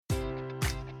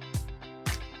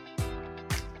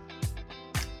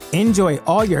Enjoy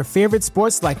all your favorite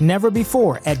sports like never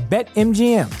before at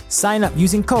BetMGM. Sign up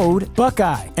using code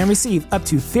Buckeye and receive up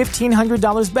to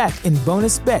 $1,500 back in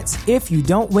bonus bets if you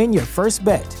don't win your first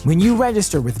bet. When you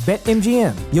register with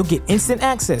BetMGM, you'll get instant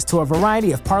access to a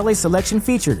variety of parlay selection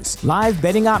features, live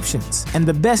betting options, and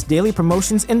the best daily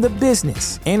promotions in the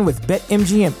business. And with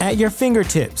BetMGM at your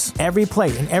fingertips, every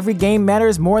play and every game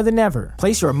matters more than ever.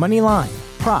 Place your money line,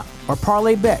 prop, or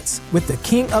parlay bets with the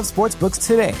king of sportsbooks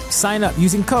today. Sign up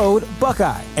using code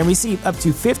Buckeye and receive up to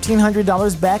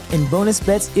 $1,500 back in bonus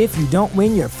bets if you don't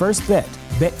win your first bet.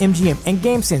 BetMGM and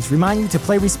GameSense remind you to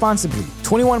play responsibly.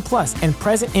 21 plus and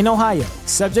present in Ohio,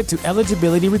 subject to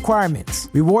eligibility requirements.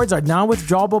 Rewards are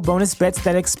non-withdrawable bonus bets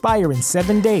that expire in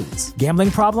 7 days. Gambling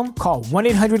problem? Call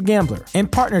 1-800-GAMBLER. In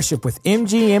partnership with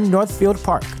MGM Northfield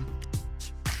Park.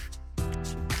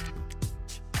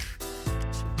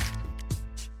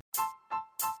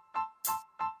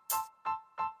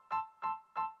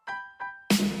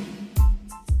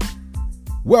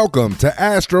 Welcome to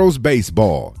Astros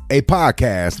Baseball, a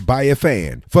podcast by a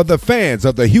fan for the fans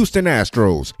of the Houston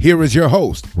Astros. Here is your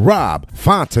host, Rob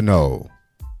Fontenot.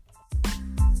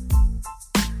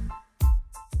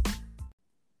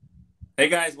 Hey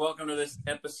guys, welcome to this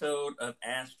episode of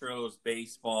Astros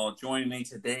Baseball. Joining me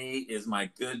today is my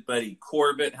good buddy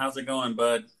Corbett. How's it going,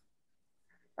 bud?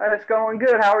 It's going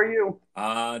good. How are you?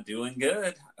 Doing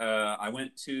good. I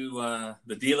went to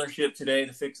the dealership today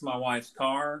to fix my wife's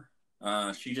car.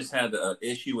 She just had an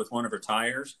issue with one of her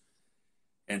tires,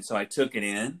 and so I took it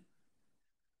in.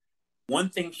 One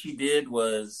thing she did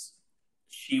was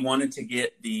she wanted to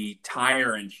get the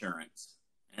tire insurance,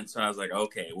 and so I was like,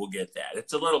 okay, we'll get that.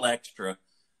 It's a little extra,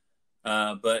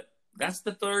 but that's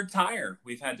the third tire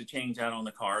we've had to change out on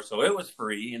the car, so it was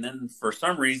free. And then for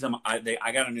some reason, I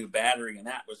got a new battery, and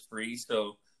that was free,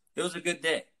 so it was a good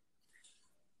day.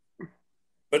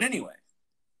 But anyway.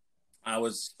 I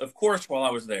was, of course, while I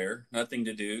was there, nothing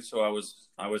to do, so I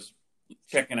was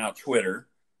checking out Twitter,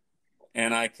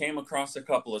 and I came across a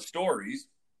couple of stories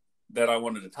that I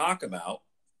wanted to talk about.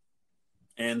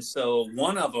 And so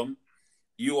one of them,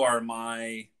 you are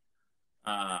my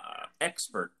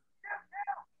expert.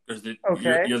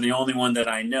 Okay. You're the only one that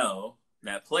I know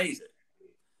that plays it.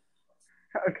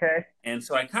 Okay. And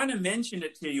so I kind of mentioned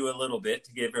it to you a little bit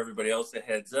to give everybody else a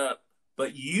heads up,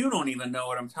 but you don't even know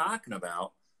what I'm talking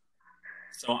about.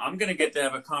 So I'm going to get to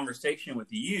have a conversation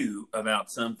with you about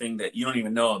something that you don't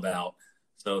even know about,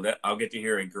 so that I'll get to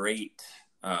hear a great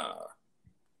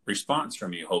response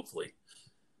from you, hopefully.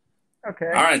 Okay.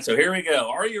 All right, so here we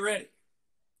go. Are you ready?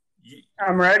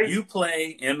 I'm ready. You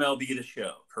play MLB The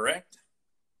Show, correct?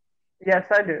 Yes,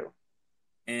 I do.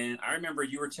 And I remember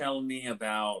you were telling me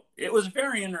about, it was a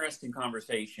very interesting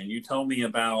conversation. You told me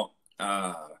about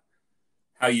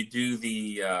how you do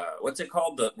the what's it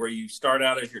called? Where you start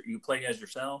out as you play as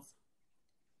yourself?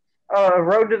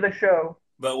 Road to the Show.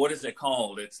 But what is it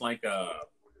called? It's like I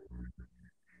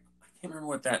can't remember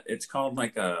what it's called,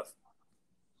 like a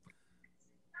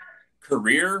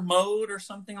career mode or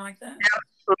something like that? Yeah,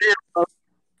 career mode.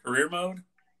 Career mode?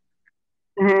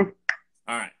 Mm-hmm.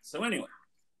 All right. So anyway.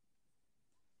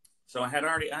 So I had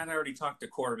already talked to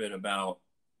Corbett about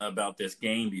this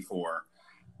game before.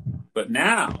 But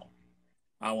now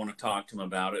I want to talk to him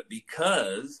about it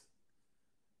because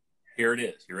here it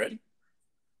is. You ready?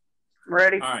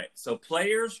 Ready. All right. So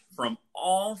players from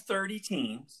all 30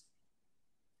 teams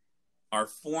are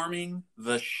forming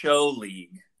the Show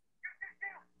League.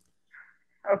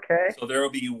 Okay. So there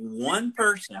will be one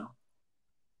person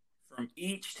from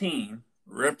each team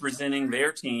representing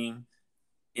their team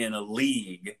in a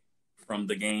league from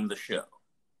the game The Show.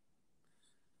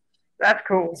 That's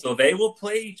cool. So they will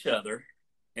play each other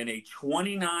in a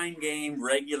 29-game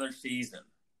regular season.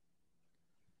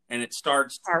 And it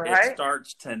starts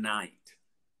tonight.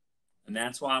 And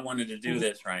that's why I wanted to do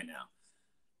this right now.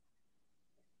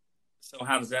 So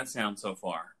how does that sound so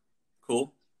far?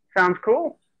 Cool? Sounds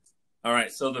cool. All right,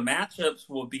 so the matchups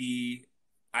will be,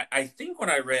 I think what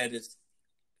I read is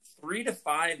 3 to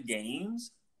 5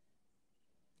 games.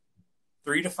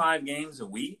 3 to 5 games a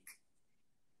week.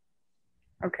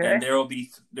 Okay. And there'll be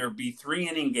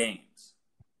 3-inning games.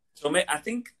 So I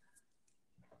think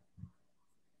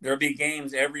there'll be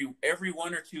games every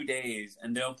 1 or 2 days,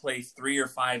 and they'll play 3 or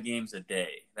 5 games a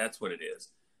day. That's what it is.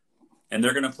 And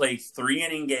they're going to play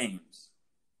 3-inning games.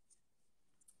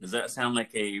 Does that sound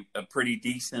like a pretty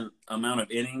decent amount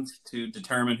of innings to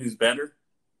determine who's better?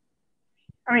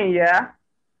 I mean, yeah.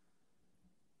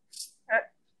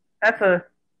 That's a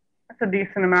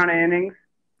decent amount of innings.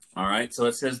 All right, so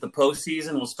it says the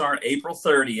postseason will start April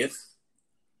 30th,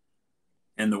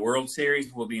 and the World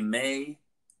Series will be May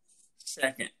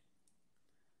 2nd.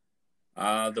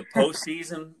 The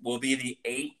postseason will be the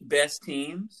 8 best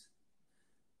teams.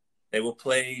 They will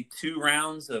play 2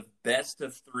 rounds of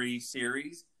best-of-3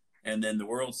 series, and then the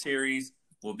World Series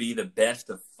will be the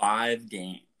best-of-5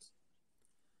 games.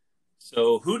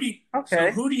 So who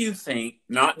do you think,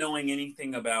 not knowing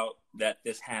anything about that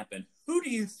this happened, who do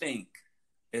you think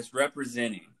is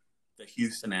representing the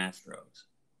Houston Astros?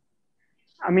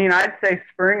 I mean, I'd say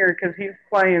Springer because he's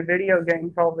playing video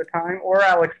games all the time, or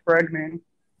Alex Bregman.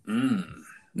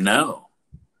 No.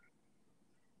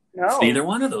 It's neither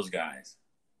one of those guys.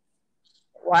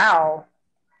 Wow.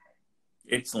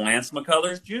 It's Lance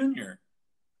McCullers Jr.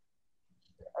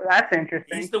 That's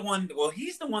interesting. He's the one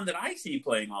that I see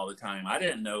playing all the time. I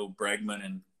didn't know Bregman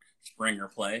and Springer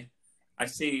play. I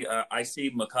see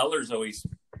McCullers always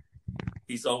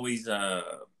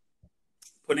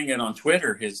putting it on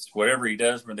Twitter, his whatever he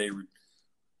does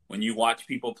when you watch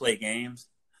people play games.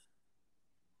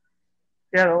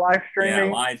 Yeah, the live streaming.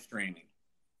 Yeah, live streaming.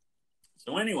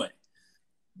 So anyway,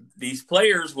 these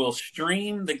players will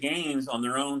stream the games on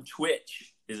their own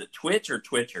Twitch. Is it Twitch or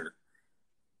Twitcher?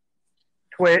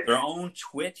 Twitch. Their own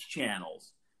Twitch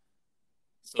channels.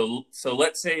 So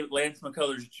let's say Lance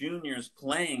McCullers Jr. is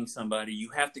playing somebody. You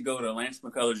have to go to Lance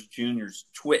McCullers Jr.'s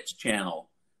Twitch channel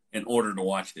in order to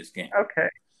watch this game. Okay.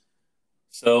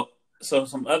 So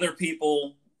some other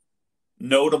people,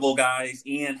 notable guys,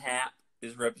 Ian Happ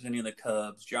is representing the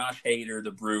Cubs, Josh Hader,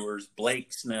 the Brewers,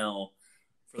 Blake Snell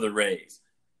for the Rays.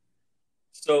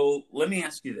 So let me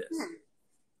ask you this,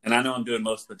 and I know I'm doing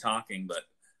most of the talking, but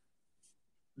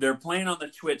they're playing on the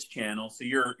Twitch channel, so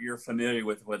you're familiar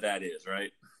with what that is,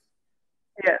 right?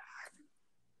 Yes.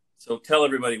 So tell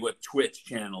everybody what Twitch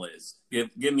channel is.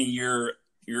 Give me your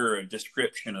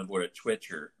description of what a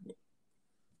Twitcher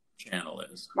channel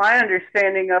is. My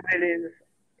understanding of it is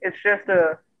it's just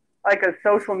a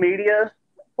social media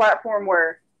platform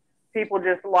where people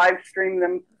just live stream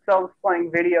themselves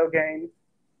playing video games.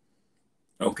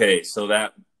 Okay, so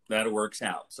that works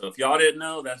out. So if y'all didn't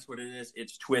know, that's what it is.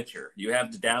 It's Twitcher. You have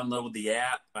to download the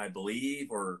app, I believe,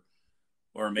 or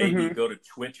maybe go to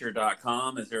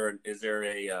twitcher.com. Is there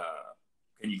a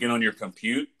can you get on your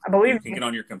computer? I believe you can get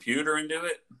on your computer and do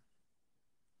it.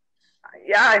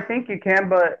 Yeah, I think you can,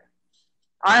 but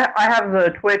I have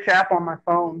the Twitch app on my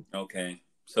phone. Okay,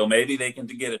 so maybe they can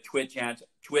get a Twitch app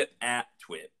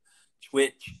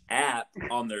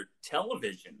on their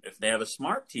television if they have a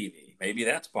smart TV. Maybe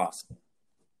that's possible.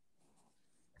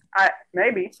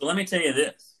 Maybe. So let me tell you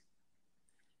this.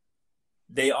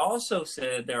 They also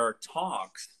said there are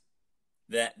talks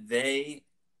that they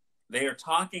are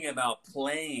talking about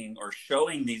playing or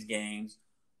showing these games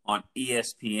on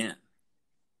ESPN.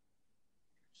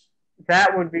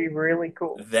 That would be really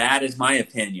cool. That is my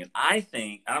opinion. I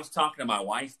was talking to my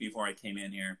wife before I came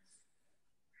in here.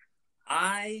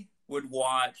 I would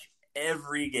watch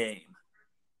every game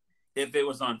if it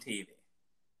was on TV.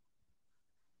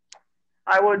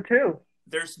 I would too.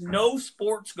 There's no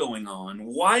sports going on.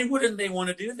 Why wouldn't they want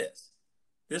to do this?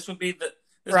 This would be the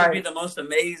most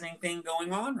amazing thing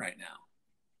going on right now.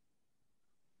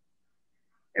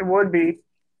 It would be.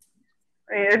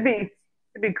 I mean,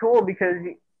 it'd be cool because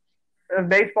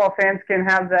baseball fans can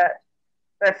have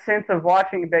that sense of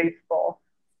watching baseball.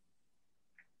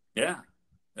 Yeah,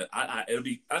 I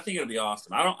think it'll be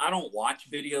awesome. I don't watch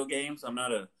video games. I'm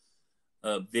not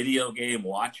a video game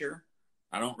watcher.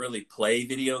 I don't really play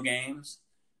video games.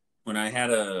 When I had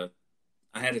a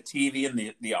TV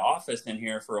in the office in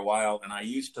here for a while, and I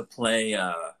used to play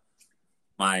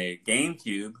my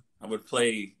GameCube. I would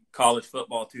play College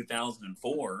Football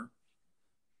 2004,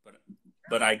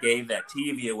 but I gave that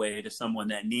TV away to someone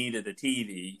that needed a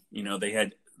TV. You know, they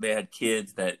had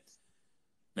kids that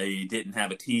they didn't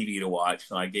have a TV to watch,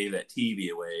 so I gave that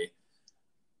TV away.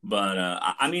 But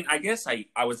I mean, I guess I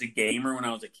was a gamer when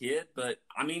I was a kid, but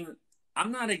I mean,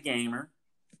 I'm not a gamer,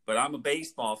 but I'm a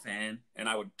baseball fan, and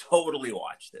I would totally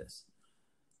watch this.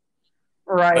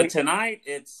 Right. But tonight,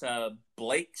 it's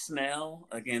Blake Snell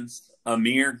against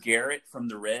Amir Garrett from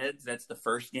the Reds. That's the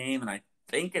first game, and I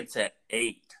think it's at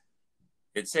 8.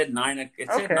 It said 9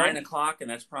 o'clock, and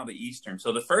that's probably Eastern.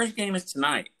 So the first game is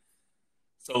tonight.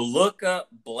 So look up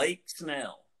Blake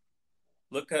Snell.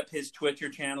 Look up his Twitter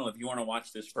channel if you want to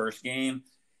watch this first game.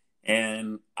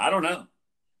 And I don't know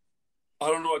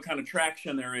what kind of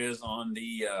traction there is on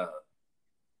the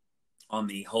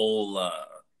whole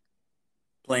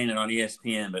playing it on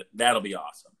ESPN, but that'll be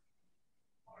awesome.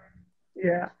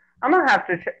 Yeah, I'm gonna have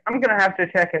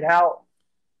to check it out.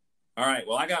 All right.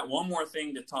 Well, I got one more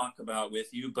thing to talk about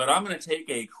with you, but I'm going to take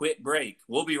a quick break.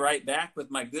 We'll be right back with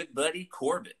my good buddy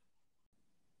Corbett.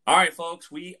 All right,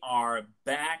 folks, we are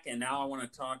back, and now I want to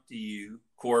talk to you,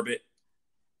 Corbett.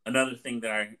 another thing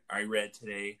that I read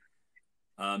today,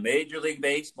 Major League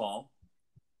Baseball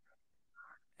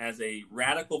has a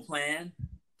radical plan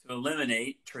to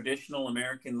eliminate traditional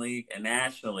American League and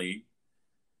National League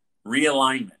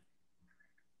realignment.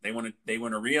 They want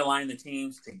to realign the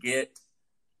teams to get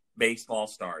baseball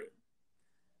started.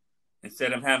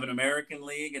 Instead of having American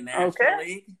League and National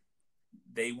League,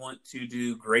 they want to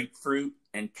do Grapefruit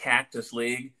and Cactus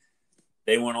League.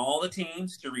 They want all the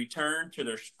teams to return to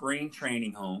their spring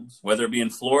training homes, whether it be in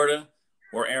Florida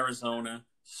or Arizona,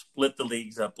 split the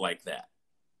leagues up like that.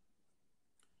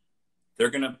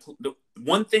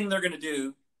 One thing they're going to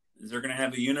do is they're going to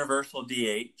have a universal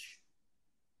DH,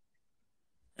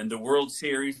 and the World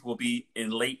Series will be in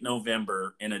late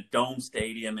November in a dome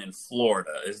stadium in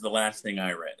Florida, is the last thing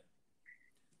I read.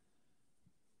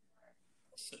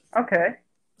 Okay.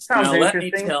 Sounds now, let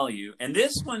me tell you, and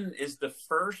this one is the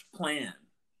first plan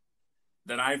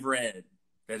that I've read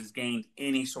that has gained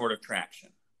any sort of traction.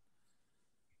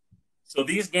 So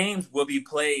these games will be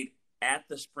played at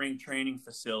the spring training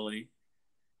facility,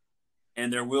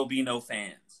 and there will be no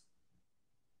fans.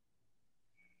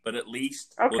 But at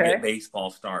least we'll get baseball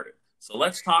started. So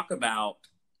let's talk about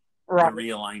the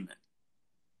realignment.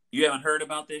 You haven't heard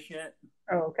about this yet?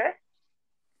 Okay.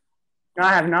 No,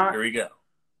 I have not. Here we go.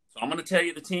 So I'm going to tell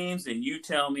you the teams, and you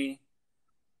tell me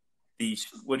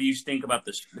what do you think about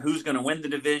this? Who's going to win the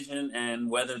division and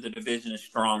whether the division is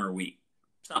strong or weak.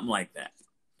 Something like that.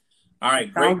 All right,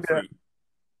 Grapefruit.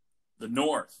 The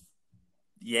North,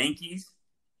 Yankees,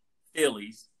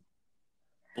 Phillies,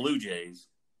 Blue Jays,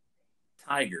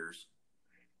 Tigers,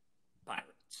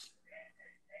 Pirates.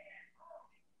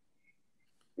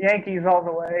 Yankees all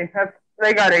the way.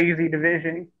 They got an easy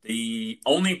division. The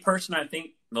only team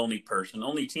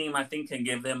I think can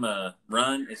give them a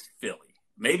run is Philly.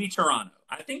 Maybe Toronto.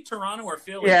 I think Toronto or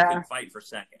Philly could fight for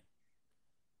second.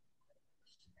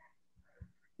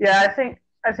 Yeah, I think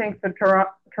the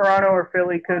Toronto or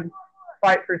Philly could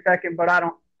fight for second, but I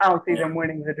don't see them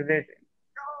winning the division.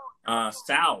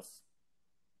 South,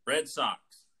 Red Sox,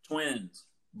 Twins,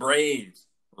 Braves,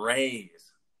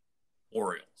 Rays,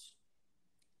 Orioles.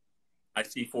 I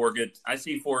see four good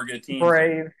teams.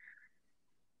 Braves.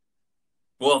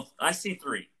 Well, I see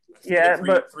three.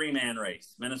 But three-man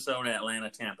race: Minnesota, Atlanta,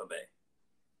 Tampa Bay.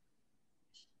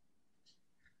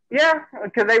 Yeah,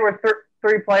 because they were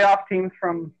three playoff teams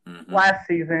from last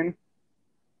season.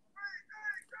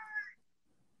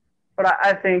 But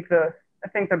I think the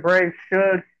Braves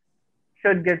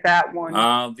should get that one.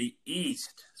 The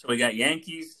East. So we got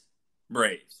Yankees,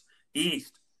 Braves.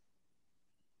 East.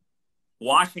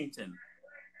 Washington,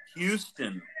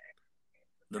 Houston,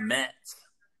 the Mets,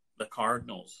 the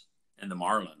Cardinals, and the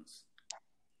Marlins.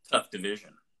 Tough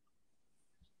division.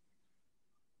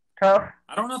 Tough.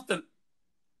 I don't know if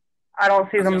I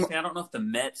don't know if the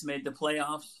Mets made the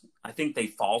playoffs. I think they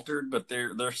faltered, but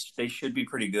they should be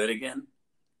pretty good again.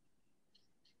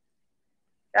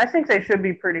 I think they should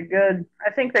be pretty good.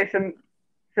 I think they should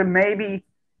maybe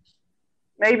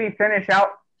finish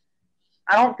out.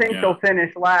 I don't think they'll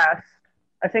finish last.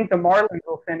 I think the Marlins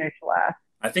will finish last.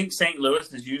 I think St.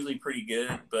 Louis is usually pretty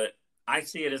good, but I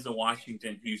see it as a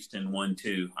Washington-Houston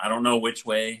 1-2. I don't know which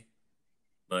way,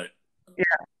 but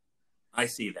I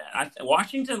see that.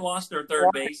 Washington lost their third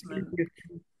baseman.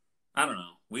 I don't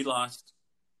know. We lost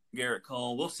Garrett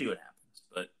Cole. We'll see what happens.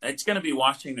 But it's going to be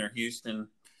Washington or Houston.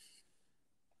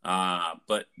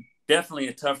 But definitely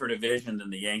a tougher division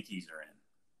than the Yankees are in.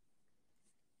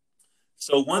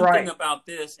 So one thing about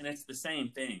this, and it's the same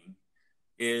thing,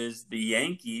 is the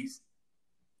Yankees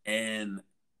and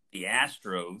the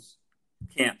Astros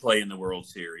can't play in the World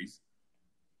Series.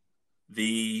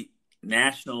 The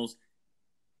Nationals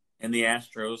and the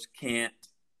Astros can't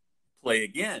play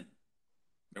again.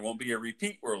 There won't be a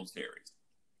repeat World Series.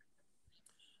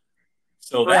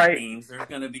 So that means there's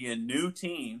going to be a new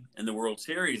team in the World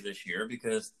Series this year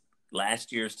because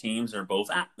last year's teams are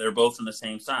both out. They're both on the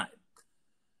same side.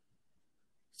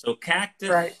 So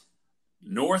Cactus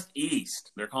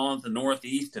Northeast, they're calling it the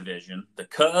Northeast Division. The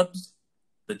Cubs,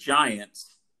 the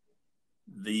Giants,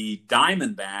 the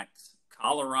Diamondbacks,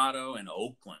 Colorado, and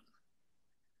Oakland.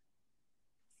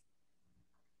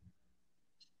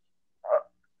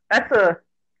 That's a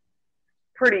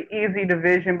pretty easy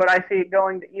division, but I see it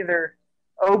going to either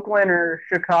Oakland or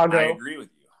Chicago. I agree with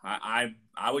you. I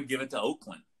would give it to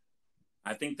Oakland.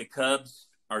 I think the Cubs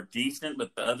are decent,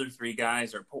 but the other three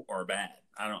guys are bad.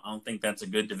 I don't think that's a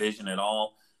good division at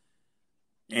all.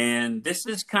 And this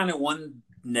is kind of one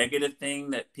negative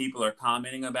thing that people are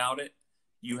commenting about it.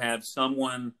 You have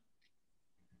someone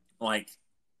like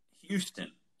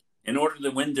Houston. In order to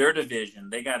win their division,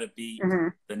 they got to beat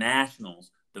the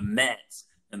Nationals, the Mets,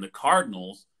 and the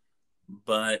Cardinals,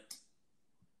 but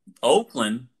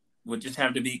Oakland would just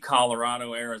have to beat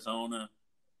Colorado, Arizona,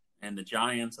 and the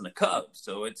Giants and the Cubs.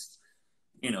 So it's,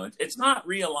 it's not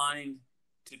realigned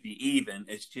to be even.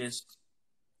 It's just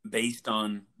based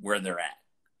on where they're at.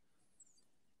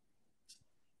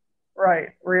 Right.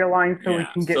 Realigned so we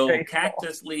can get baseball.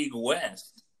 Cactus League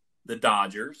West, the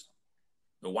Dodgers,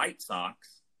 the White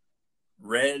Sox,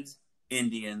 Reds,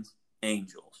 Indians,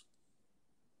 Angels.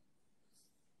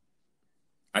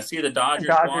 I see the Dodgers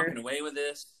walking away with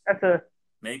this.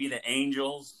 Maybe the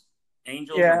Angels, and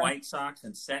White Sox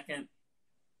in second.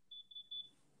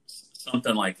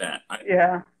 Something like that.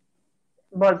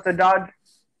 But the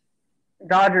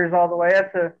Dodgers all the way.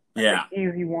 That's an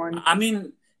easy one. I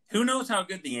mean, who knows how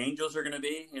good the Angels are going to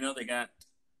be? They got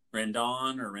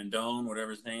Rendon,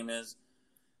 whatever his name is.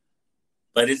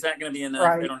 But is that going to be enough?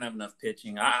 Right. They don't have enough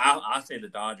pitching. I'll say the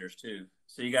Dodgers, too.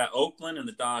 So you got Oakland and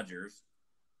the Dodgers,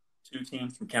 two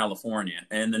teams from California.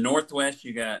 And the Northwest,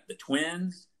 you got the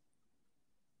Twins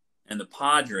and the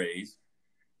Padres,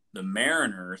 the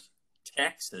Mariners,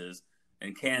 Texas,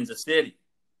 and Kansas City.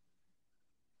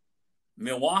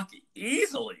 Milwaukee,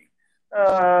 easily.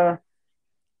 Right.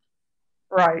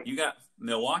 You got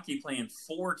Milwaukee playing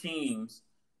 4 teams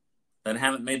that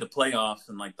haven't made the playoffs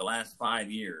in like the last 5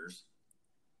 years.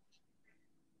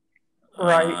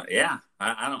 Right.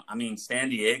 I mean, San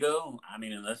Diego,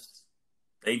 unless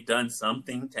they've done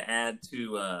something to add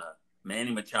to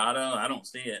Manny Machado, I don't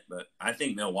see it, but I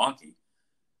think Milwaukee.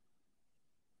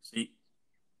 See?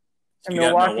 And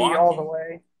Milwaukee all the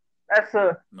way. That's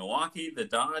Milwaukee, the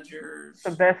Dodgers.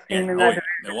 The best team in that division.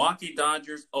 Milwaukee,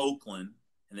 Dodgers, Oakland,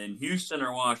 and then Houston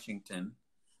or Washington.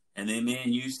 And then me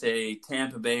and you say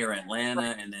Tampa Bay or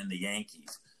Atlanta, and then the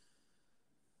Yankees.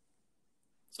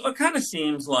 So it kind of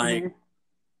seems like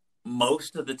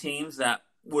most of the teams that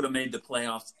would have made the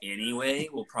playoffs anyway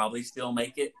will probably still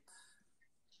make it.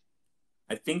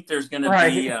 I think there's going to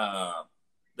be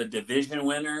the division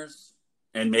winners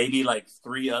and maybe like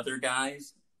 3 other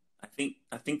guys. I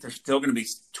think there's still going to be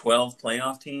 12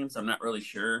 playoff teams. I'm not really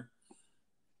sure.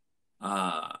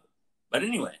 But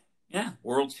anyway,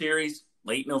 World Series,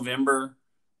 late November.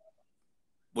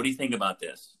 What do you think about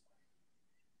this?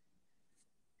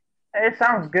 It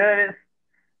sounds good.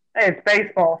 It's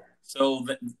baseball. So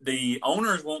the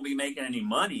owners won't be making any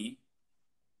money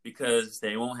because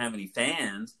they won't have any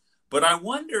fans. But I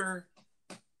wonder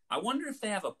if they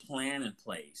have a plan in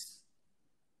place.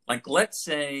 Like, let's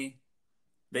say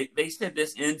they said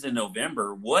this ends in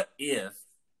November. What if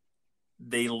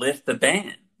they lift the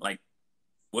ban? Like,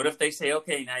 what if they say,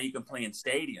 okay, now you can play in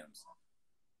stadiums?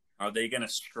 Are they going to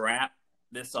scrap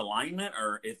this alignment?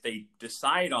 Or if they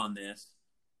decide on this,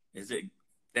 is it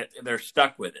that they're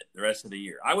stuck with it the rest of the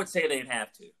year? I would say they'd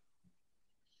have to.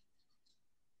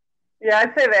 Yeah,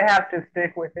 I'd say they have to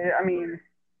stick with it. I mean,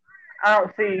 I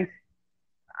don't see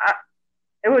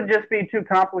it would just be too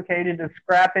complicated to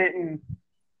scrap it and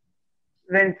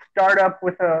then start up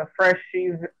with a fresh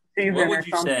season what would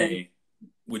you something. Say?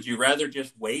 Would you rather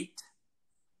just wait?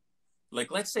 Like,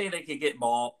 let's say they could get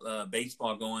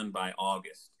baseball going by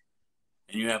August.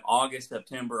 And you have August,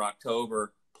 September,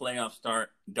 October, playoffs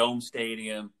start, Dome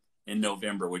Stadium in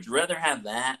November. Would you rather have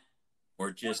that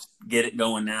or just get it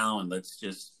going now and let's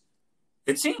just –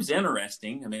 it seems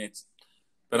interesting. I mean,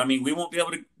 but we won't be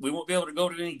able to go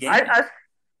to any games.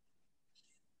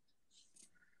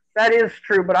 That is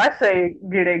true, but I say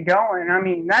get it going. I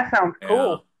mean, that sounds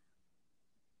cool.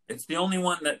 It's the only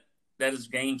one that has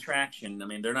gained traction. I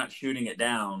mean, they're not shooting it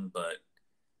down, but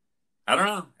I don't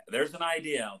know. There's an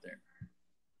idea out there.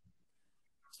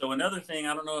 So another thing,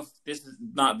 I don't know if this is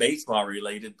not baseball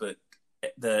related, but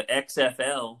the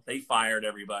XFL, they fired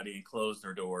everybody and closed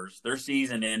their doors. Their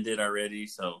season ended already,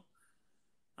 so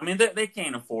I mean they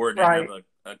can't afford to have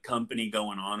a company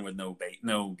going on with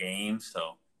no games,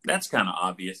 so that's kind of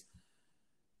obvious.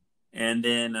 And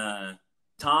then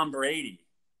Tom Brady,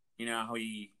 you know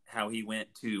how he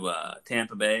went to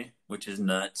Tampa Bay, which is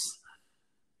nuts.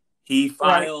 He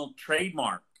filed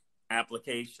trademark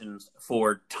applications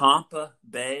for Tampa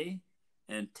Bay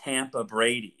and Tampa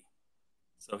Brady,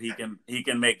 so he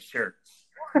can make shirts.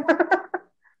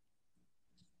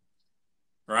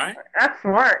 Right? That's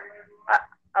smart.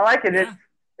 I like it. Yeah.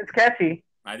 It's catchy.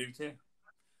 I do too.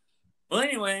 Well,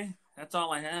 anyway, that's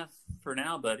all I have for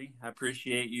now, buddy. I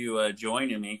appreciate you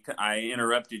joining me. I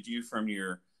interrupted you from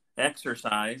your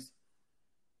exercise.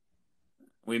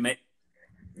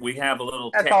 We have a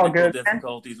little technical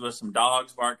difficulties with some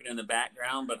dogs barking in the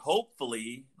background, but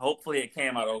hopefully it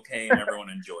came out okay and everyone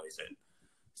enjoys it.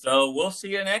 So we'll see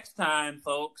you next time,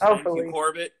 folks. Hopefully. Thank you,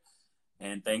 Corbett,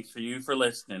 and thanks for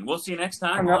listening. We'll see you next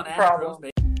time No on problem.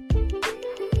 Astros.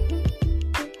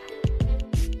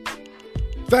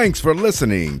 Thanks for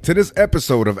listening to this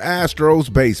episode of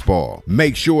Astros Baseball.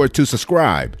 Make sure to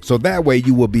subscribe so that way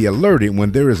you will be alerted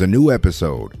when there is a new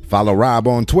episode. Follow Rob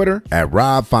on Twitter at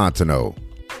Rob Fontenot.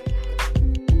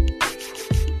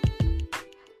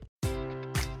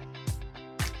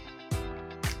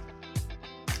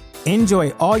 Enjoy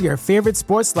all your favorite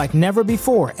sports like never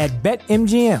before at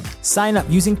BetMGM. Sign up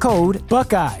using code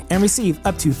Buckeye and receive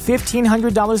up to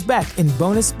 $1,500 back in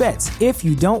bonus bets if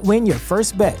you don't win your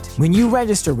first bet. When you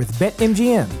register with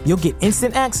BetMGM, you'll get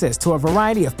instant access to a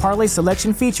variety of parlay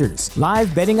selection features,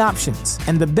 live betting options,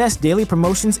 and the best daily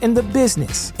promotions in the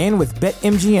business. And with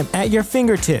BetMGM at your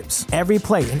fingertips, every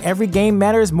play and every game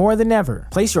matters more than ever.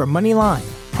 Place your money line,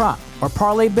 prop, or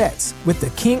parlay bets with the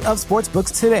king of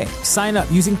sportsbooks today. Sign up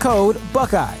using code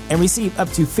Buckeye and receive up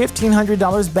to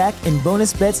 $1,500 back in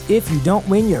bonus bets if you don't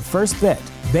win your first bet.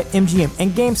 BetMGM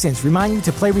and GameSense remind you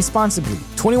to play responsibly.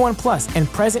 21 plus and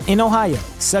present in Ohio,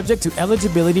 subject to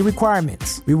eligibility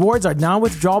requirements. Rewards are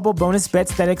non-withdrawable bonus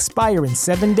bets that expire in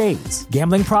 7 days.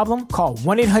 Gambling problem? Call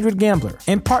 1-800-GAMBLER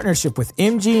in partnership with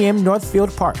MGM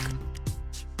Northfield Park.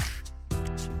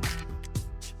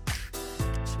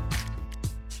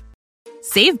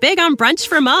 Save big on brunch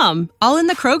for mom, all in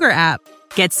the Kroger app.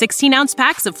 Get 16-ounce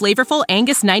packs of flavorful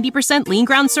Angus 90% lean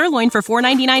ground sirloin for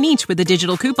 $4.99 each with a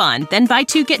digital coupon. Then buy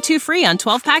 2, get 2 free on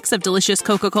 12 packs of delicious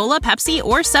Coca-Cola, Pepsi,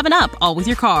 or 7-Up, all with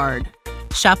your card.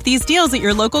 Shop these deals at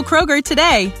your local Kroger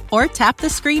today, or tap the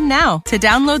screen now to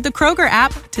download the Kroger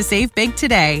app to save big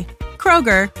today.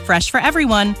 Kroger, fresh for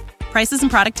everyone. Prices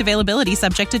and product availability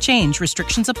subject to change.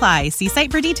 Restrictions apply. See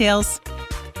site for details.